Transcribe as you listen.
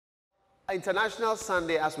International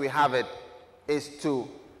Sunday, as we have it, is to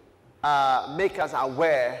make us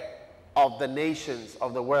aware of the nations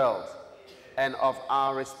of the world and of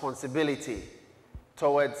our responsibility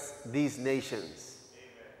towards these nations.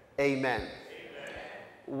 Amen. Amen.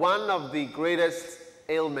 One of the greatest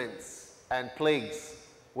ailments and plagues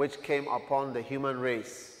which came upon the human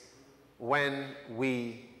race when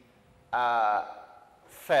we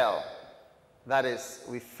fell, that is,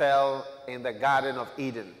 we fell in the Garden of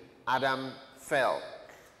Eden. Adam fell.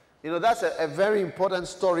 You know, that's a very important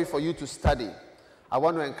story for you to study. I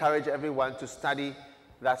want to encourage everyone to study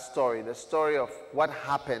that story, the story of what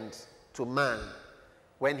happened to man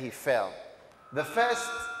when he fell. The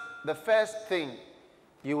first thing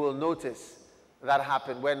you will notice that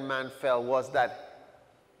happened when man fell was that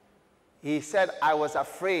he said, I was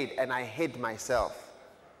afraid and I hid myself.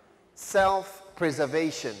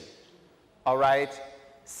 Self-preservation, all right?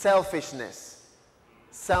 Selfishness,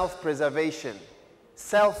 self-preservation,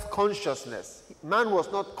 self-consciousness. Man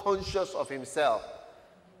was not conscious of himself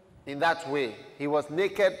in that way. He was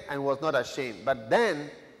naked and was not ashamed. But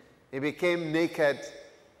then he became naked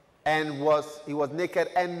and he was naked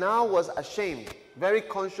and now was ashamed. Very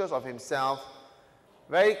conscious of himself,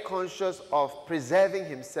 very conscious of preserving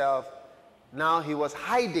himself. Now he was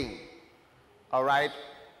hiding, all right?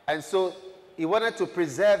 And so he wanted to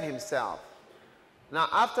preserve himself. Now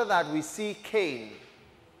after that we see Cain,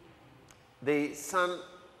 the son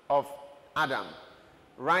of Adam,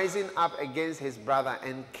 rising up against his brother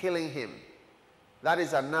and killing him. That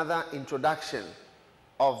is another introduction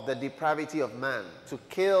of the depravity of man, to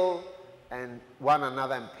kill one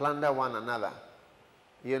another and plunder one another.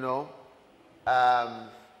 You know,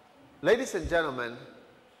 ladies and gentlemen,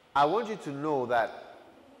 I want you to know that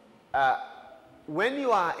when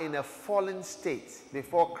you are in a fallen state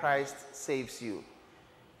before Christ saves you,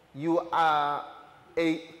 you are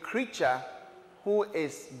a creature who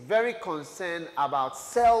is very concerned about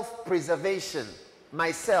self-preservation,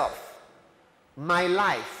 myself, my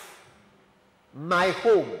life, my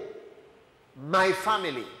home, my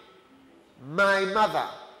family, my mother,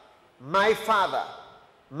 my father,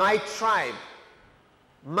 my tribe,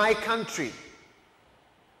 my country.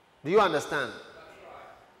 Do you understand?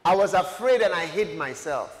 I was afraid and I hid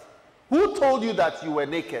myself. Who told you that you were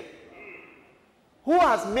naked? Who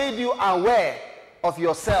has made you aware of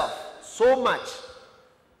yourself so much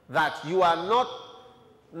that you are not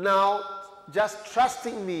now just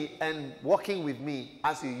trusting me and walking with me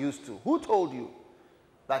as you used to? Who told you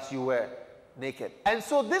that you were naked? And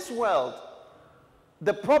so this world,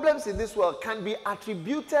 the problems in this world can be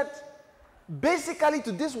attributed basically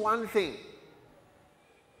to this one thing,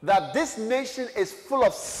 that this nation is full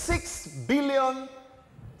of 6 billion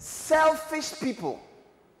selfish people.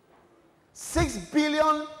 6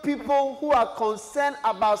 billion people who are concerned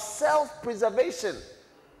about self-preservation.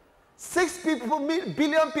 6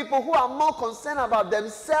 billion people who are more concerned about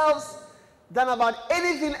themselves than about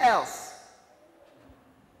anything else.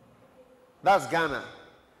 That's Ghana.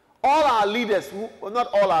 All our leaders, well, not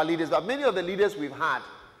all our leaders, but many of the leaders we've had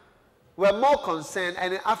were more concerned,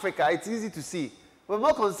 and in Africa, it's easy to see, we're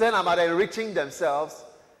more concerned about enriching themselves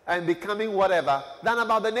and becoming whatever than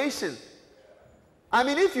about the nation. I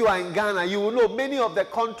mean, if you are in Ghana, you will know many of the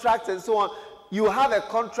contracts and so on. You have a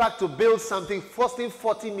contract to build something costing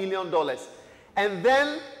 $40 million. And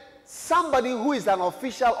then somebody who is an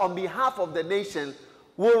official on behalf of the nation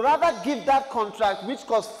will rather give that contract, which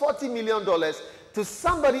costs $40 million, to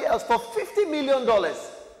somebody else for $50 million,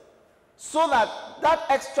 so that that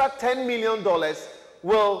extra $10 million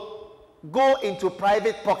will go into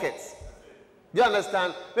private pockets. Do you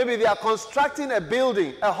understand? Maybe they are constructing a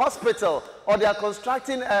building, a hospital, or they are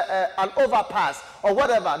constructing an overpass, or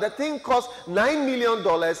whatever. The thing costs $9 million,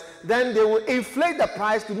 then they will inflate the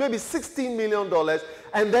price to maybe $16 million,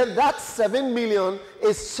 and then that $7 million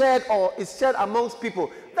is shared amongst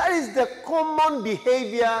people. That is the common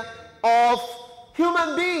behavior of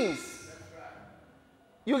human beings.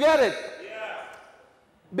 You get it? Yeah.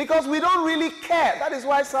 Because we don't really care. That is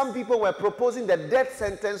why some people were proposing the death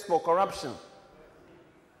sentence for corruption.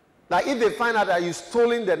 Like if they find out that you've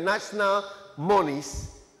stolen the national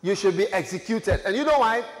monies, you should be executed. And you know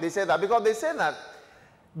why they say that? Because they say that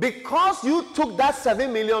because you took that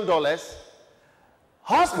 $7 million,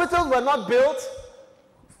 hospitals were not built,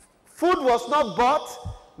 food was not bought,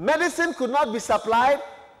 medicine could not be supplied.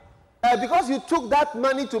 Because you took that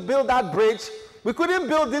money to build that bridge, we couldn't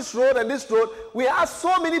build this road and this road. We have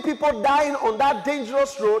so many people dying on that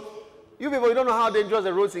dangerous road. You people, you don't know how dangerous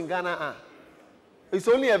the roads in Ghana are. It's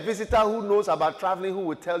only a visitor who knows about traveling who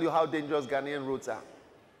will tell you how dangerous Ghanaian roads are.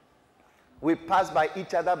 We pass by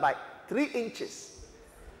each other by 3 inches.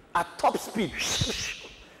 at top speed.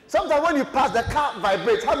 Sometimes when you pass, the car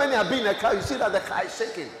vibrates. How many have been in a car? You see that the car is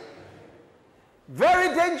shaking.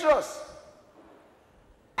 Very dangerous.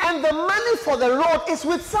 And the money for the road is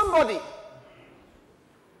with somebody.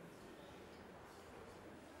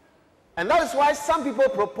 And that is why some people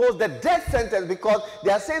propose the death sentence, because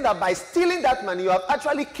they are saying that by stealing that money, you have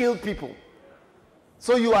actually killed people.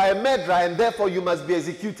 So you are a murderer and therefore you must be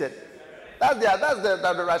executed. That's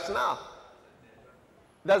the rationale.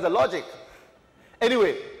 That's the logic.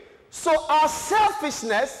 Anyway, so our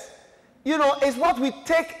selfishness, is what we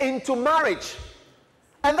take into marriage.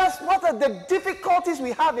 And that's what are the difficulties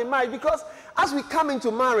we have in marriage, because as we come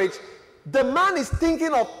into marriage, the man is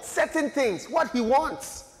thinking of certain things, what he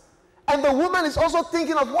wants. And the woman is also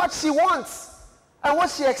thinking of what she wants and what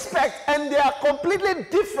she expects. And they are completely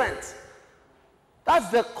different. That's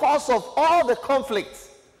the cause of all the conflicts.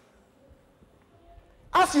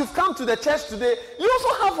 As you've come to the church today, you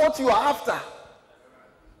also have what you are after.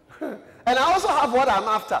 And I also have what I'm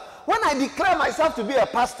after. When I declare myself to be a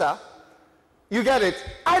pastor, you get it?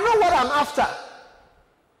 I know what I'm after.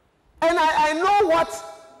 And I know what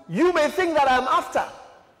you may think that I'm after.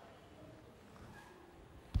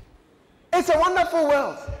 It's a wonderful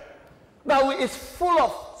world. But it's full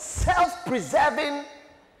of self-preserving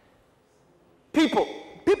people.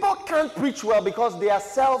 People can't preach well because they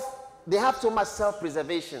have so much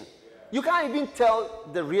self-preservation. You can't even tell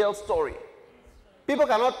the real story. People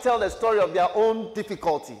cannot tell the story of their own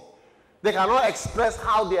difficulty. They cannot express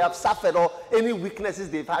how they have suffered or any weaknesses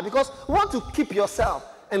they've had, because you want to keep yourself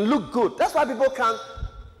and look good. That's why people can't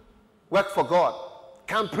work for God,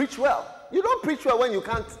 can't preach well. You don't preach well when you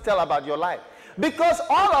can't tell about your life. Because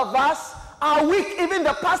all of us are weak. Even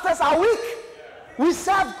the pastors are weak. We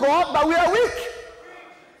serve God, but we are weak.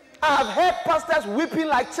 I have heard pastors weeping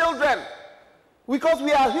like children, because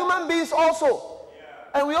we are human beings also.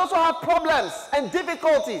 And we also have problems and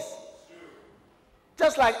difficulties,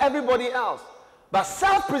 just like everybody else. But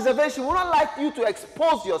self-preservation, we don't like you to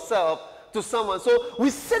expose yourself to someone. So we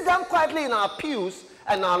sit down quietly in our pews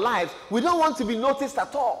and our lives. We don't want to be noticed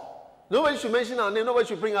at all. Nobody should mention our name. Nobody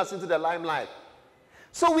should bring us into the limelight.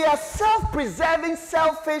 So we are self-preserving,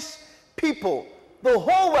 selfish people. The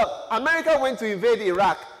whole world. America went to invade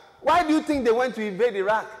Iraq. Why do you think they went to invade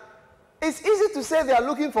Iraq? It's easy to say they are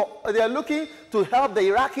looking to help the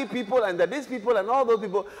Iraqi people and these people and all those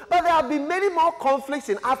people. But there have been many more conflicts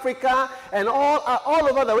in Africa and all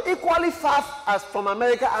over the world, equally far as from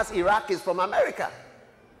America as Iraq is from America.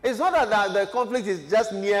 It's not that the conflict is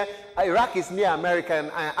just near, Iraq is near America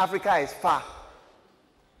and Africa is far.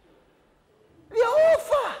 They are all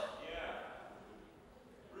far.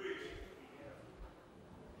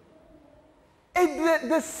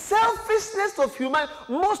 The selfishness of humanity,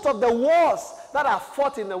 most of the wars that are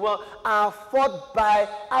fought in the world are fought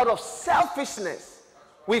out of selfishness.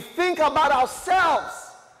 We think about ourselves.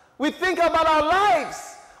 We think about our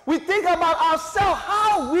lives. We think about ourselves,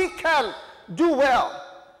 how we can do well.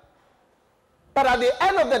 But at the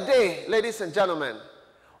end of the day, ladies and gentlemen,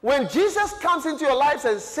 when Jesus comes into your lives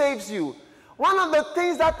and saves you, one of the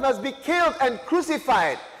things that must be killed and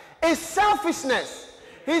crucified is selfishness.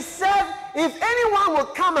 He said, if anyone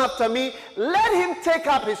will come after me, let him take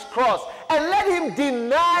up his cross and let him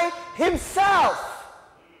deny himself.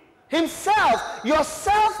 Himself.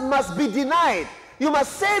 Yourself must be denied. You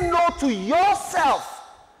must say no to yourself,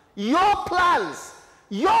 your plans,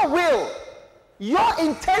 your will, your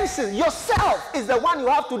intention. Yourself is the one you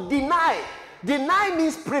have to deny. Deny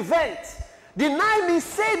means prevent. Deny means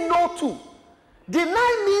say no to.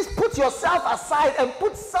 Deny means put yourself aside and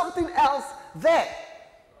put something else there.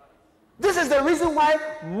 This is the reason why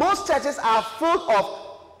most churches are full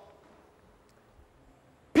of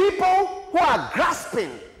people who are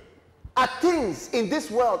grasping at things in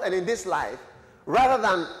this world and in this life rather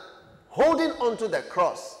than holding onto the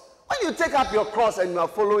cross. When you take up your cross and you are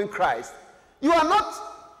following Christ, you are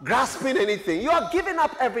not grasping anything. You are giving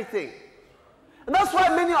up everything. And that's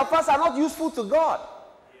why many of us are not useful to God.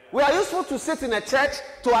 We are useful to sit in a church,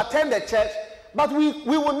 to attend a church, but we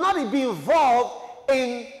will not be involved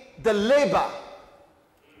in the labor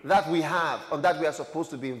that we have or that we are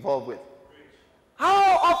supposed to be involved with.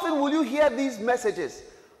 How often will you hear these messages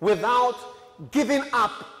without giving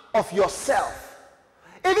up of yourself?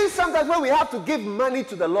 Even sometimes when we have to give money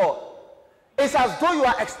to the Lord, it's as though you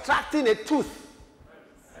are extracting a tooth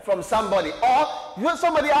from somebody, or when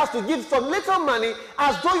somebody has to give some little money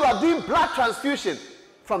as though you are doing blood transfusion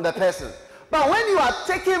from the person. But when you are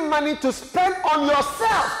taking money to spend on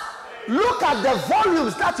yourself, look at the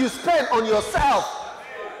volumes that you spend on yourself.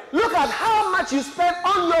 Look at how much you spend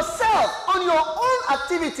on yourself, on your own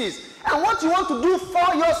activities. and what you want to do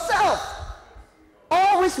for yourself.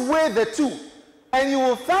 Always weigh the two, and you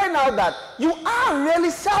will find out that you are really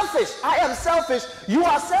selfish. I am selfish. You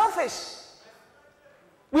are selfish.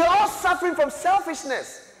 We are all suffering from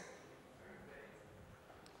selfishness.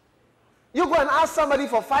 You go and ask somebody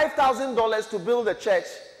for $5,000 to build a church.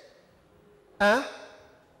 Huh?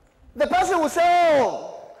 The person will say,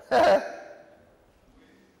 oh,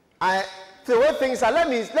 the way things are, let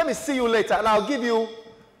me see you later, and I'll give you,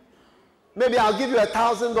 maybe I'll give you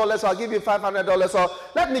 $1,000, or I'll give you $500, or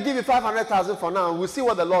let me give you $500,000 for now, and we'll see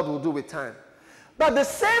what the Lord will do with time. But the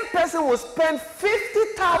same person will spend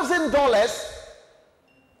 $50,000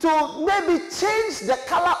 to maybe change the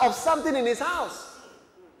color of something in his house.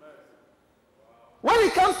 When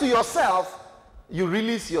it comes to yourself, you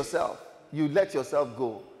release yourself. You let yourself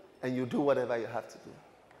go, and you do whatever you have to do.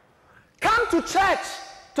 Come to church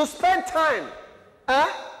to spend time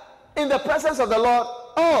in the presence of the Lord.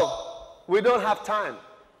 Oh, we don't have time.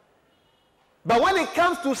 But when it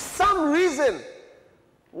comes to some reason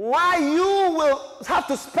why you will have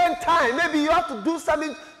to spend time, maybe you have to do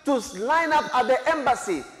something to line up at the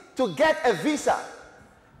embassy to get a visa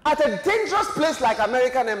at a dangerous place like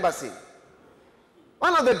American Embassy.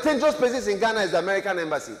 One of the dangerous places in Ghana is the American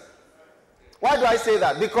Embassy. Why do I say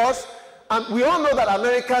that? Because we all know that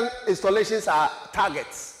American installations are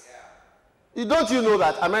targets. Don't you know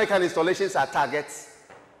that American installations are targets?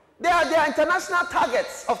 They are international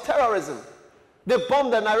targets of terrorism. They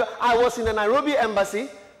bombed the Nairobi. I was in the Nairobi embassy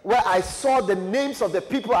where I saw the names of the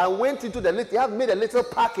people. I went into they have made a little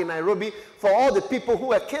park in Nairobi for all the people who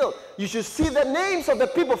were killed. You should see the names of the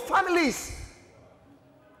people, families.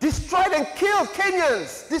 Destroyed and killed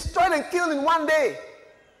Kenyans. Destroyed and killed in one day.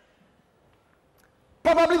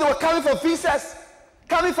 Probably they were coming for visas,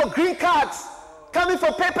 coming for green cards, coming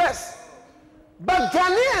for papers. But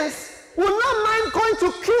Ghanaians will not mind going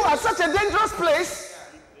to queue at such a dangerous place.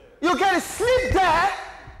 You can sleep there,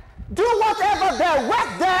 do whatever there,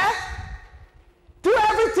 work there, do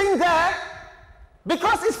everything there,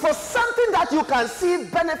 because it's for something that you can see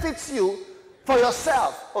benefits you for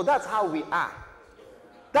yourself. Oh, that's how we are.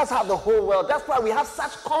 That's how the whole world, that's why we have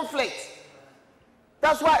such conflict.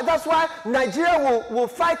 That's why Nigeria will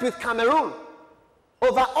fight with Cameroon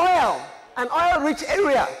over oil, an oil-rich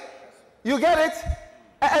area. You get it?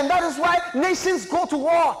 And that is why nations go to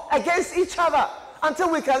war against each other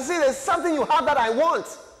until we can see there's something you have that I want.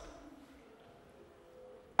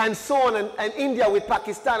 And so on, and India with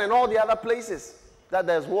Pakistan and all the other places that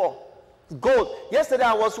there's war. Gold. Yesterday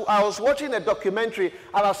I was watching a documentary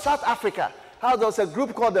about South Africa, how there was a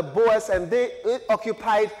group called the Boers, and they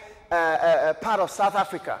occupied a part of South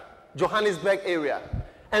Africa, Johannesburg area.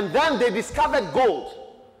 And then they discovered gold.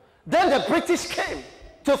 Then the British came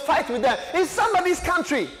to fight with them in somebody's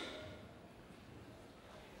country.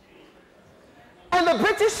 And the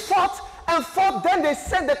British fought and fought. Then they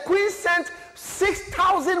sent, the Queen sent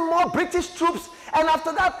 6,000 more British troops. And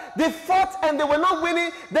after that, they fought and they were not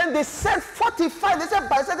winning. Then they sent 45. They said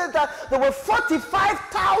by certain time there were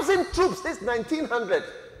 45,000 troops. This is 1900.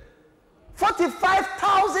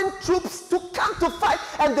 45,000 troops to come to fight.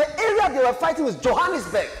 And the area they were fighting was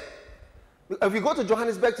Johannesburg. If you go to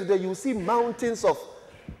Johannesburg today, you will see mountains of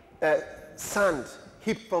sand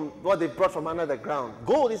heaped from what they brought from under the ground.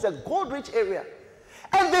 Gold is a gold-rich area.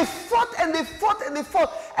 And they fought and they fought and they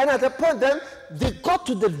fought. And at a point then, they got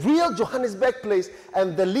to the real Johannesburg place,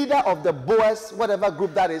 and the leader of the Boers, whatever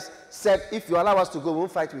group that is, said, if you allow us to go, we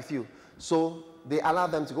won't fight with you. So they allowed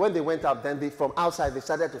them to go. When they went out, then from outside, they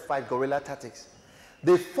started to fight guerrilla tactics.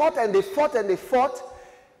 They fought and they fought and they fought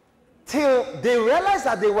till they realized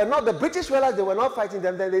that they were not, the British realized they were not fighting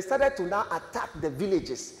them. Then they started to now attack the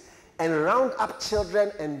villages and round up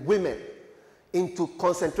children and women into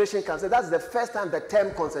concentration camps. So that's the first time the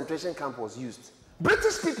term concentration camp was used.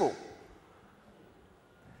 British people.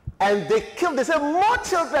 And they killed, they said more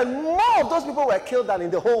children, more of those people were killed than in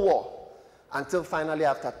the whole war. Until finally,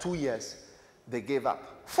 after 2 years, they gave up.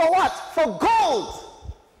 For what? For gold.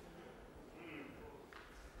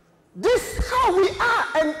 This is how we are,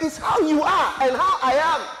 and it's how you are, and how I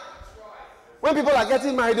am. When people are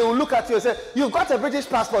getting married, they will look at you and say, you've got a British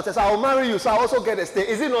passport, so I'll marry you, so I'll also get a stay.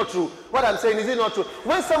 Is it not true? What I'm saying, is it not true?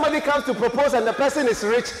 When somebody comes to propose and the person is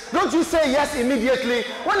rich, don't you say yes immediately?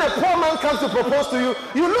 When a poor man comes to propose to you,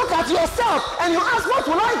 you look at yourself and you ask, what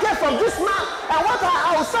will I get from this man? And what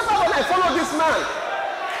I will suffer when I follow this man?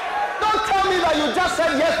 Don't tell me that you just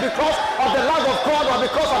said yes because of the love of God or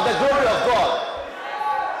because of the glory of God.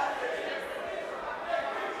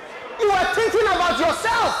 You are thinking about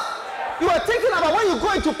yourself. You are thinking about when you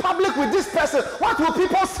go into public with this person, what will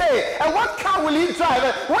people say? And what car will he drive?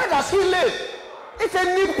 And where does he live? If a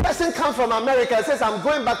new person comes from America and says, I'm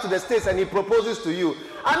going back to the States, and he proposes to you,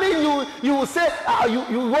 I mean, you will say,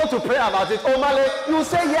 you want to pray about it. Omale, you will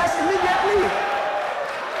say yes immediately.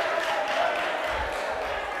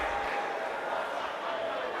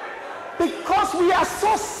 Because we are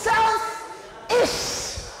so selfish.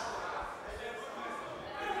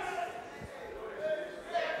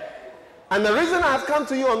 And the reason I've come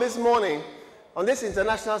to you on this morning, on this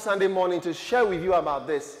International Sunday morning, to share with you about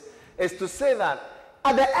this, is to say that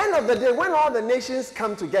at the end of the day, when all the nations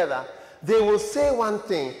come together, they will say one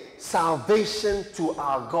thing: salvation to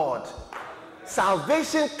our God.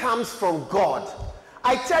 Salvation comes from God.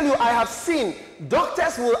 I tell you, I have seen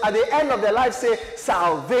doctors will at the end of their life say,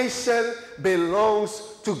 salvation belongs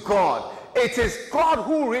to God. It is God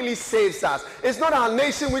who really saves us. It's not our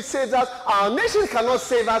nation which saves us. Our nation cannot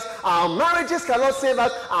save us. Our marriages cannot save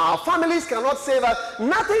us. Our families cannot save us.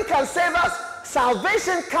 Nothing can save us.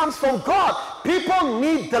 Salvation comes from God. People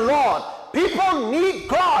need the Lord. People need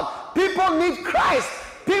God. People need Christ.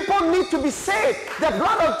 People need to be saved. The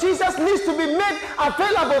blood of Jesus needs to be made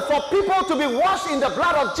available for people to be washed in the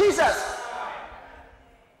blood of Jesus.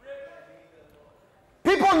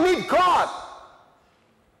 People need God.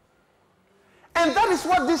 And that is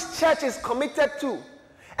what this church is committed to.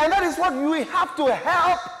 And that is what we have to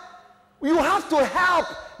help. You have to help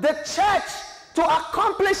the church to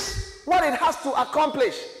accomplish what it has to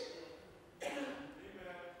accomplish.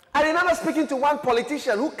 I remember speaking to one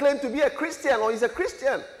politician who claimed to be a Christian, or is a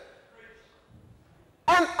Christian.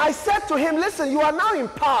 And I said to him, listen, you are now in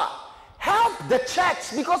power. Help the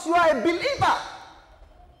church because you are a believer.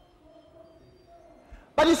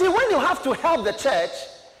 But you see, when you have to help the church,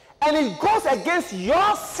 and it goes against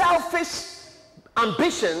your selfish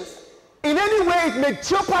ambitions, in any way it may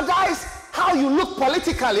jeopardize how you look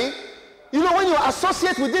politically. You know, when you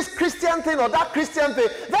associate with this Christian thing or that Christian thing,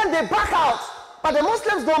 then they back out. But the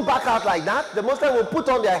Muslims don't back out like that. The Muslims will put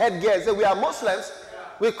on their headgear and say, we are Muslims.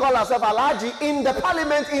 We call ourselves Alaji in the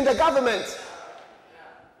parliament, in the government.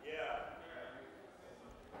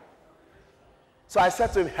 So I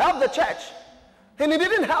said to him, help the church. And he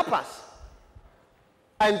didn't help us.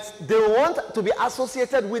 And they want to be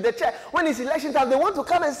associated with the church. When it's election time, they want to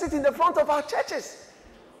come and sit in the front of our churches.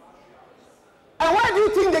 And why do you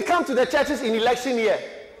think they come to the churches in election year?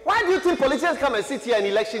 Why do you think politicians come and sit here in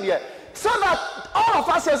election year? So that all of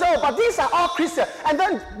us say, oh, but these are all Christians. And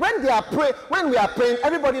then when they are praying, when we are praying,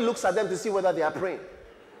 everybody looks at them to see whether they are praying.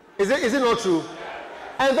 Is it not true?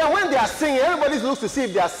 And then when they are singing, everybody looks to see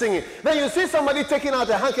if they are singing. Then you see somebody taking out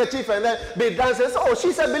a handkerchief and then be dancing. So, oh,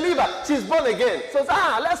 she's a believer. She's born again. So,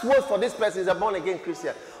 let's vote for this person. He's a born again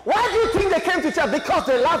Christian. Why do you think they came to church? Because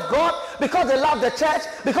they love God? Because they love the church?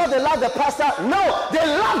 Because they love the pastor? No, they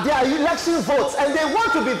love their election votes and they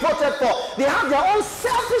want to be voted for. They have their own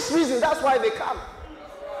selfish reasons. That's why they come.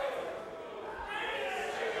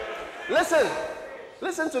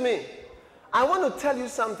 Listen to me. I want to tell you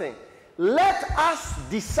something. Let us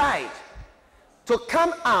decide to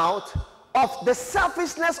come out of the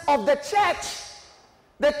selfishness of the church.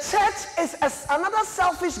 The church is another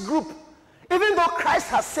selfish group. Even though Christ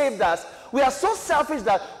has saved us, we are so selfish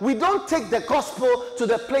that we don't take the gospel to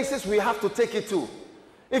the places we have to take it to.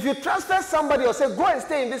 If you transfer somebody or say, go and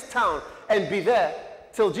stay in this town and be there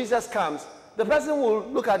till Jesus comes, the person will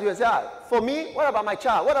look at you and say, for me, what about my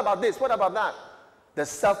child? What about this? What about that? The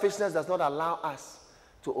selfishness does not allow us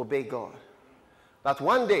to obey God. That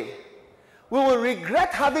one day, we will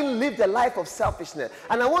regret having lived a life of selfishness.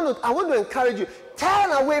 And I want to encourage you,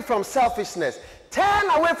 turn away from selfishness. Turn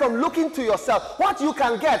away from looking to yourself, what you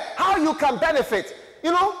can get, how you can benefit.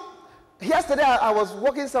 You know, yesterday I was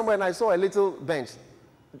walking somewhere and I saw a little bench.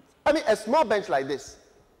 I mean, a small bench like this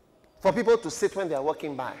for people to sit when they are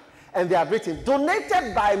walking by. And they are written,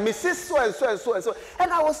 donated by Mrs. So-and-so and so-and-so.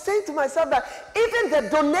 And I was saying to myself that even the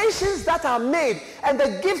donations that are made and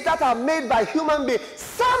the gifts that are made by human beings,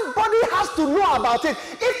 somebody has to know about it.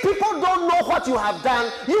 If people don't know what you have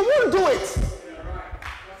done, you won't do it.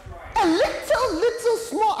 A little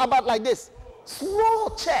small, about like this,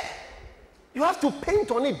 small chair. You have to paint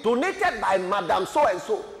on it, donated by Madam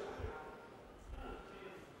so-and-so.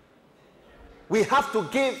 We have to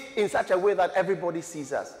give in such a way that everybody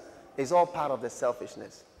sees us. It's all part of the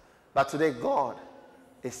selfishness. But today, God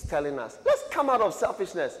is telling us, let's come out of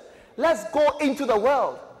selfishness. Let's go into the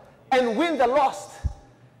world and win the lost.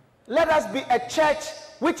 Let us be a church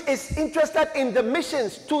which is interested in the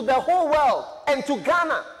missions to the whole world and to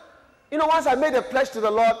Ghana. You know, once I made a pledge to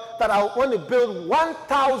the Lord that I want to build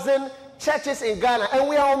 1,000 churches in Ghana, and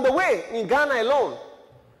we are on the way in Ghana alone.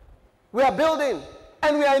 We are building,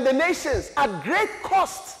 and we are in the nations at great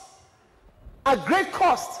cost. At great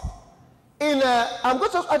cost.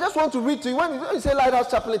 I just want to read to you when you say Lighthouse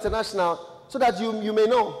Chapel International, so that you may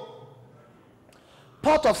know.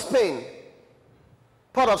 Port of Spain,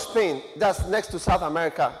 that's next to South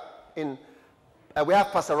America. We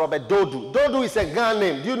have Pastor Robert Dodu. Dodu is a Ghana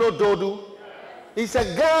name. Do you know Dodu? He's a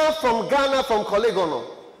girl from Ghana, from Colegono.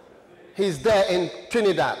 He's there in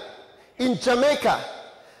Trinidad. In Jamaica,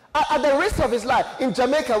 at the risk of his life, in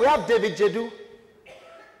Jamaica, we have David Jedu.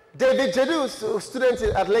 David Jedu is a student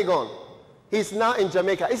at Legon. He's now in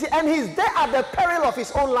Jamaica. You see, and he's there at the peril of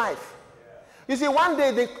his own life. You see, one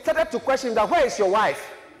day they started to question that, where is your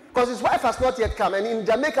wife? Because his wife has not yet come. And in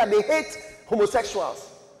Jamaica, they hate homosexuals.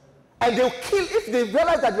 And they'll kill, if they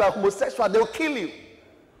realize that you are homosexual, they'll kill you.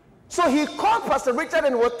 So he called Pastor Richard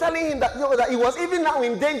and was telling him that, that he was even now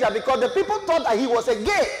in danger because the people thought that he was a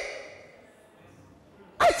gay.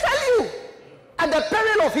 I tell you, at the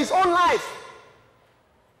peril of his own life.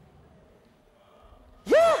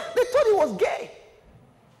 Yeah, they thought he was gay.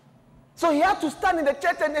 So he had to stand in the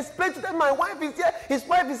church and explain to them, my wife is here, his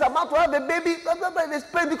wife is about to have a baby, blah, blah, blah,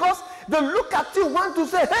 explain, because they look at you, want to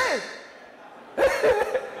say, hey,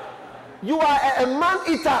 you are a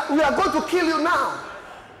man-eater, we are going to kill you now.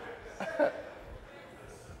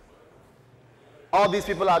 All these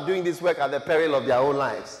people are doing this work at the peril of their own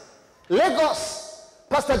lives. Lagos,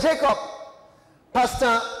 Pastor Jacob,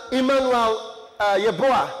 Pastor Emmanuel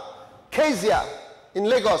Yeboah, Kezia in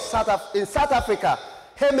Lagos, in South Africa,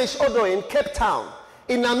 Hamish Odo in Cape Town.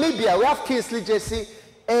 In Namibia, we have Kingsley JC.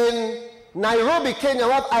 In Nairobi, Kenya,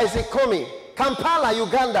 we have Isaac Komi. Kampala,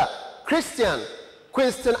 Uganda, Christian,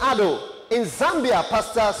 Quinston Ado. In Zambia,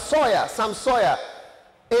 Pastor Sawyer, Sam Sawyer.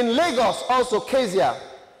 In Lagos, also Kezia.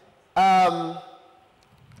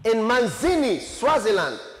 In Manzini,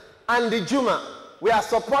 Swaziland, and Juma, we are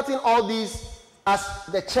supporting all these as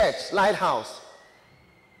the church, Lighthouse.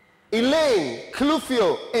 Elaine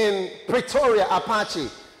Clufio in Pretoria, Apache.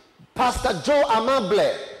 Pastor Joe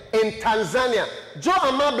Amable in Tanzania. Joe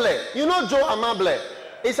Amable, you know Joe Amable?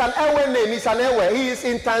 It's an Ewe name, it's an Ewe. He is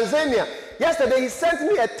in Tanzania. Yesterday he sent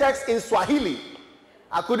me a text in Swahili.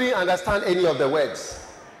 I couldn't understand any of the words.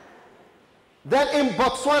 Then in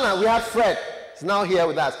Botswana, we have Fred. He's now here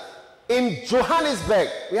with us. In Johannesburg,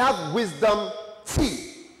 we have Wisdom Chi.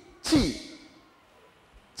 Chi,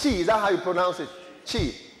 is that how you pronounce it?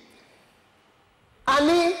 Chi.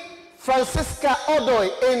 Annie Francisca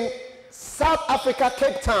Odoi in South Africa,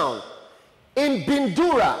 Cape Town. In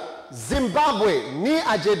Bindura, Zimbabwe, Ni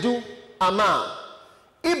Ajedu Ama.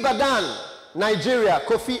 Ibadan, Nigeria,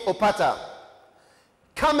 Kofi Opata.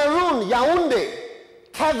 Cameroon, Yaoundé,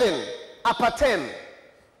 Kevin Apatem.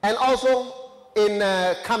 And also in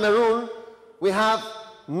Cameroon, we have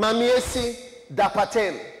Mamiesi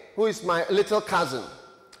Dapatem, who is my little cousin.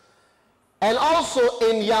 And also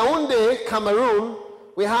in Yaoundé, Cameroon,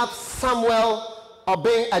 we have Samuel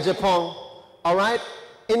Obeng Ajepong. All right?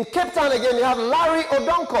 In Cape Town again, we have Larry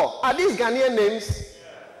Odonko. Are these Ghanaian names?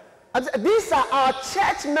 Yeah. These are our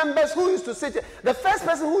church members who used to sit here. The first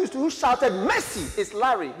person who shouted mercy is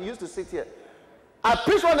Larry. He used to sit here. I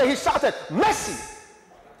preached one day, he shouted mercy.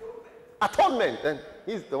 Atonement. And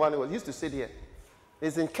he's the one who used to sit here.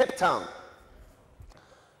 He's in Cape Town.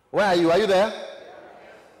 Where are you? Are you there?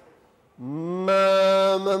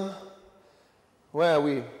 Where are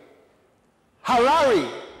we?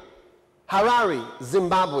 Harare,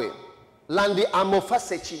 Zimbabwe. Landi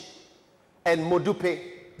Amofasechi and Modupe.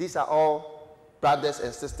 These are all brothers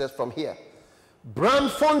and sisters from here.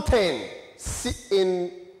 Bramfontein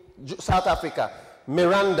in South Africa.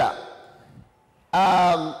 Miranda.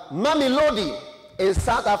 Mamelodi in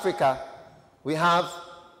South Africa. We have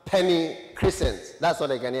Penny Crescent. That's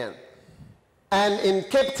what a Ghanaian. And in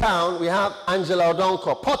Cape Town, we have Angela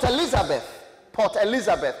Odonko. Port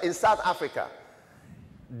Elizabeth in South Africa.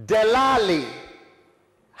 Delali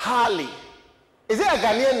Harley. Is it a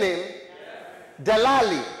Ghanaian name? Yes.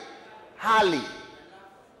 Delali Harley.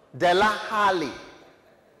 Dela Harley.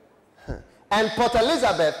 And Port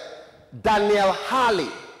Elizabeth, Daniel Harley.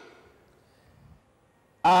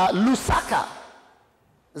 Lusaka,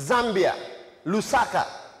 Zambia. Lusaka.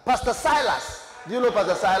 Pastor Silas. Do you know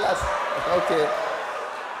Pastor Silas? Okay.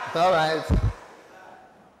 All right.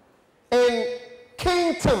 In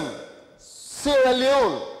Kingdom, Sierra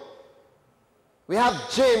Leone, we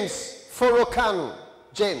have James Forokanu.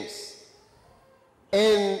 James.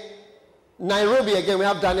 In Nairobi again, we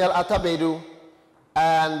have Daniel Atabedu.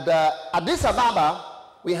 And Addis Ababa,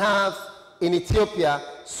 we have in Ethiopia,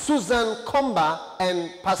 Susan Komba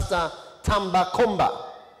and Pastor Tamba Komba,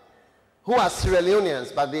 who are Sierra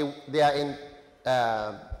Leoneans, but they are in,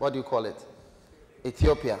 what do you call it?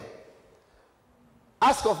 Ethiopia.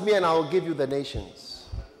 Ask of me and I will give you the nations.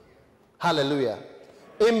 Hallelujah.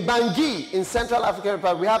 In Bangui, in Central African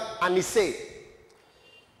Republic, we have Anise.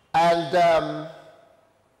 And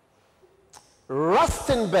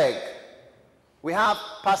Rustenburg, we have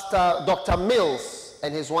Pastor Dr. Mills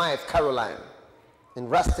and his wife, Caroline, in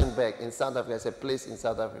Rustenburg, in South Africa. It's a place in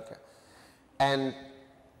South Africa. And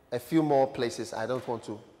a few more places. I don't want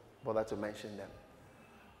to bother to mention them.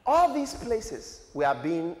 All these places, we are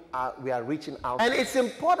reaching out. And it's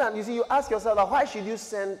important, you see, you ask yourself, why should you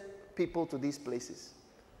send people to these places?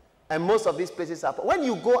 And most of these places are, when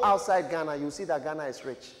you go outside Ghana, you see that Ghana is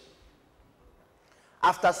rich.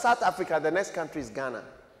 After South Africa, the next country is Ghana.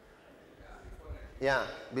 Yeah,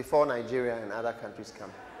 before Nigeria and other countries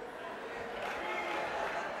come.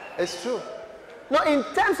 It's true. No, in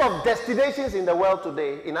terms of destinations in the world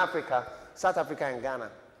today, in Africa, South Africa and Ghana,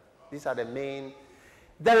 these are the main.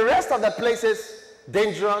 The rest of the places,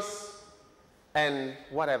 dangerous and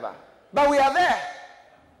whatever. But we are there.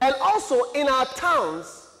 And also in our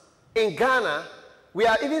towns in Ghana, we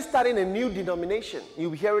are even starting a new denomination.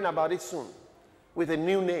 You'll be hearing about it soon, with a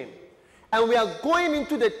new name. And we are going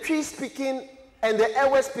into the tree speaking and the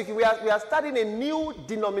airway speaking. We are starting a new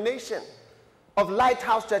denomination of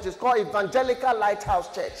lighthouse churches called Evangelical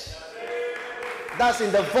Lighthouse Church. That's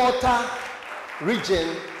in the Volta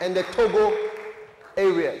region and the Togo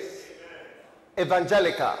areas.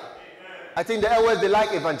 Evangelical. I think the airways, they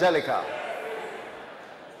like Evangelical.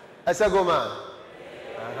 Esegoma.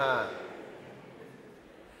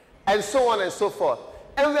 And so on and so forth.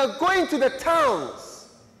 And we are going to the towns.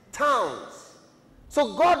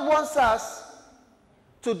 So God wants us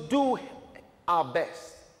to do our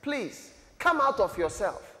best. Please, come out of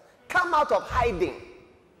yourself. Come out of hiding.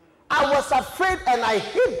 I was afraid and I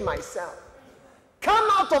hid myself. Come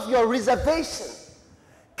out of your reservation.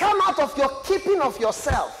 Come out of your keeping of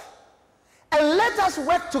yourself. And let us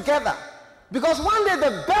work together. Because one day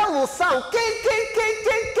the bell will sound. King, king, king,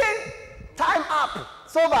 king, king. Time up.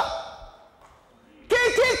 It's over.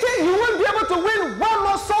 King, king, king. You won't be able to win one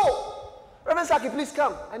more soul. Reverend Saki, please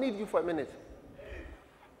come. I need you for a minute.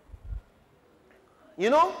 You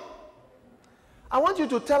know, I want you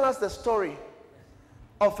to tell us the story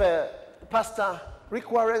of Pastor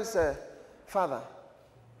Rick Warren's father.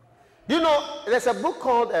 You know, there's a book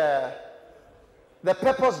called The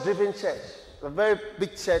Purpose-Driven Church, a very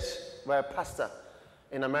big church by a pastor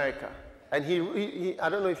in America. And he I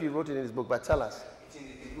don't know if he wrote it in his book, but tell us. It's in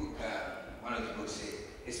the book, one of the books says,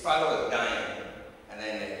 his father was dying, and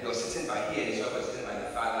then he was sitting by here, and his wife was sitting by the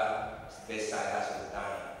father's bedside as he was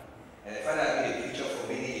dying. And the father had been a preacher for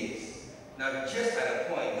many years. Now, just at a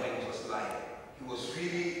point when it was like, he was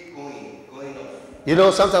really going off. You know,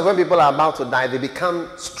 sometimes when people are about to die, they become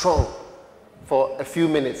strong for a few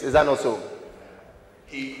minutes. Is that not so?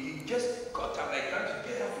 He just got up, like trying to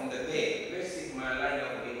get up from the bed. Let's see, my line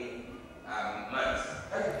of many months.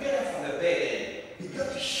 Trying to get up from the bed, and he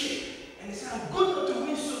got to shake. And he said, I'm going to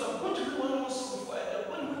win soul. I'm going to win one more soul before I'm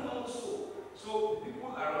going to win one more soul. So people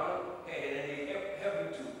around him, and then they helped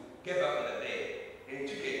him to get back on the bed. And he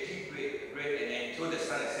took a deep breath, and then told the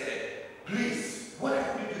son and said, please, what I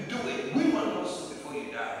need to do it? Win one more soul before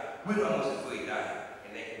you die. Win one more soul before you die.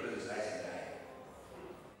 And then he closed his eyes and died.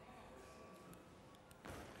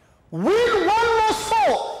 Win one more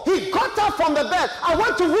soul. He got up from the bed. I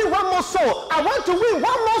want to win one more soul. I want to win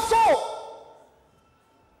one more soul.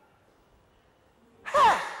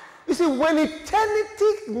 Hey, you see, when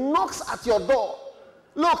eternity knocks at your door,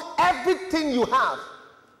 look, everything you have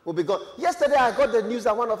will be gone. Yesterday, I got the news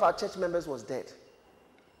that one of our church members was dead.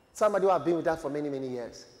 Somebody who had been with us for many, many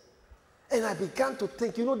years. And I began to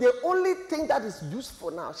think, you know, the only thing that is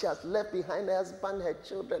useful now, she has left behind her husband, her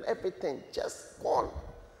children, everything, just gone.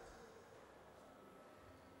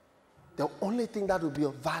 The only thing that will be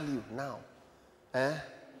of value now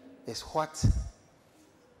is what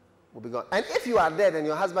will be gone. And if you are dead and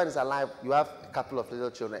your husband is alive, you have a couple of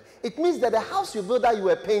little children. It means that the house you built that you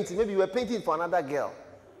were painting, maybe you were painting for another girl.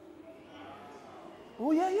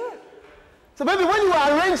 Oh, yeah. So maybe when you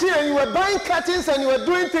were arranging and you were buying curtains and you were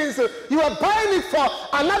doing things, you were buying it for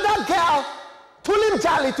another girl, Tulim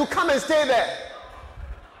Jali, to come and stay there.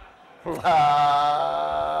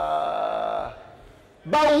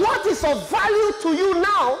 But what is of value to you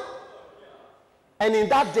now? And in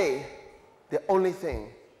that day, the only thing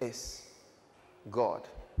is God.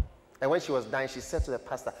 And when she was dying, she said to the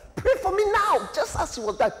pastor, pray for me now. Just as she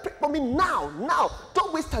was dying, pray for me now.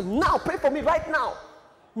 Don't waste time now. Pray for me right now.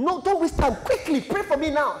 No, don't waste time. Quickly, pray for me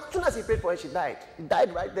now. As soon as he prayed for her, she died. He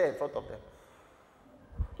died right there in front of them.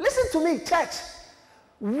 Listen to me, church.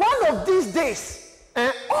 One of these days,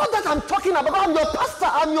 all that I'm talking about, I'm your pastor,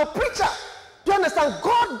 I'm your preacher. Do you understand?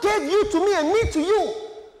 God gave you to me and me to you.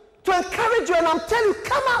 to encourage you, and I'm telling you,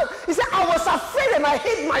 come out. He said, I was afraid and I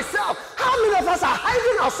hid myself. How many of us are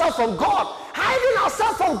hiding ourselves from God? Hiding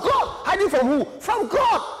ourselves from God. Hiding from who? From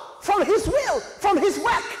God. From his will. From his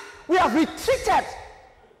work. We have retreated.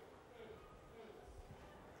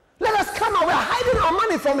 Let us come out. We are hiding our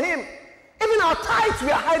money from him. Even our tithes,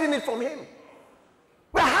 we are hiding it from him.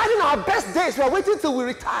 We are hiding our best days. We are waiting till we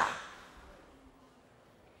retire.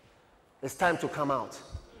 It's time to come out.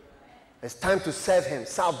 It's time to serve him.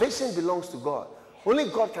 Salvation belongs to God. Only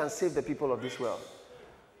God can save the people of this world.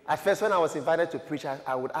 At first, when I was invited to preach,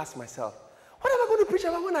 I would ask myself, what am I going to preach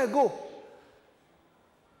about when I go?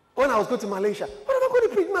 When I was going to Malaysia, what am I going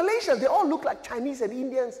to preach? Malaysia, they all look like Chinese and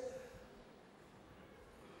Indians.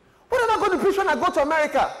 What am I going to preach when I go to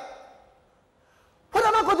America? What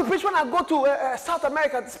am I going to preach when I go to South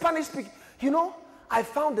America, Spanish speaking? You know, I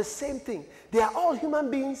found the same thing. They are all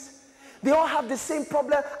human beings. They all have the same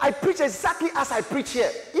problem. I preach exactly as I preach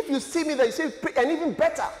here. If you see me there, you see, and even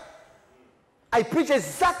better. I preach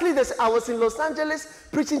exactly this. I was in Los Angeles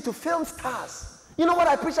preaching to film stars. You know what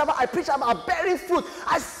I preach about? I preach about bearing fruit.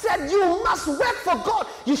 I said, you must work for God.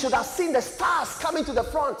 You should have seen the stars coming to the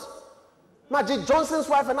front. Magic Johnson's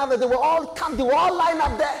wife and others, they were all lined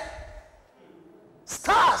up there.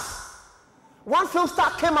 Stars. One film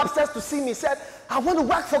star came upstairs to see me, said, I want to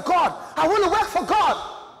work for God. I want to work for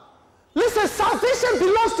God. Listen, salvation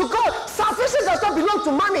belongs to God. Salvation does not belong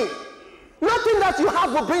to money. Nothing that you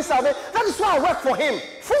have will bring salvation. That is why I work for him.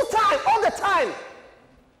 Full time, all the time.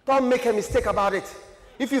 Don't make a mistake about it.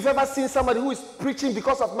 If you've ever seen somebody who is preaching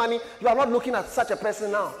because of money, you are not looking at such a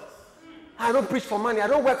person now. I don't preach for money. I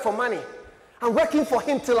don't work for money. I'm working for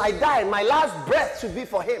him till I die. My last breath should be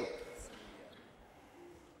for him.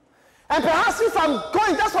 And perhaps if I'm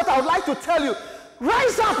going, that's what I would like to tell you.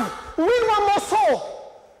 Rise up. Win one more soul.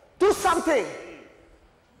 Do something.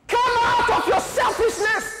 Come out of your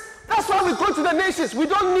selfishness. That's why we go to the nations. We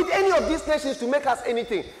don't need any of these nations to make us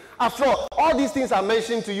anything. After all these things I'm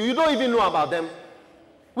mentioning to you, you don't even know about them.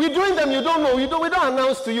 We're doing them, you don't know. We don't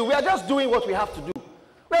announce to you. We are just doing what we have to do.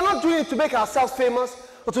 We're not doing it to make ourselves famous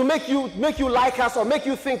or to make you like us or make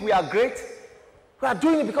you think we are great. We are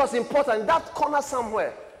doing it because it's important. In that corner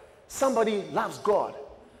somewhere, somebody loves God.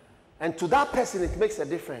 And to that person, it makes a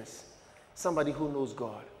difference. Somebody who knows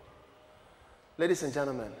God. Ladies and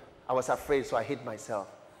gentlemen, I was afraid, so I hid myself.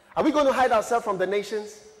 Are we going to hide ourselves from the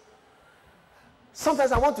nations?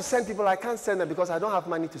 Sometimes I want to send people, I can't send them because I don't have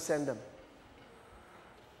money to send them.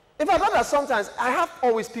 In fact, that sometimes I have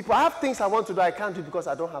always people, I have things I want to do, I can't do because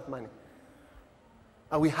I don't have money.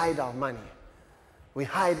 And we hide our money. We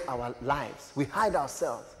hide our lives. We hide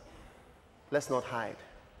ourselves. Let's not hide.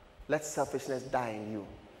 Let selfishness die in you.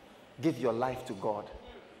 Give your life to God.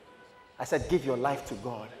 I said, give your life to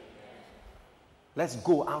God. Let's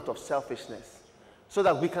go out of selfishness so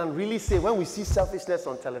that we can really say, when we see selfishness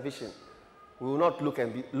on television, we will not look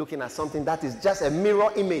and be looking at something that is just a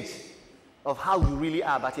mirror image of how we really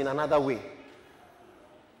are, but in another way.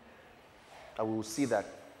 And we will see that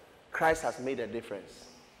Christ has made a difference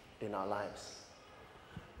in our lives.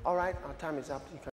 All right, our time is up.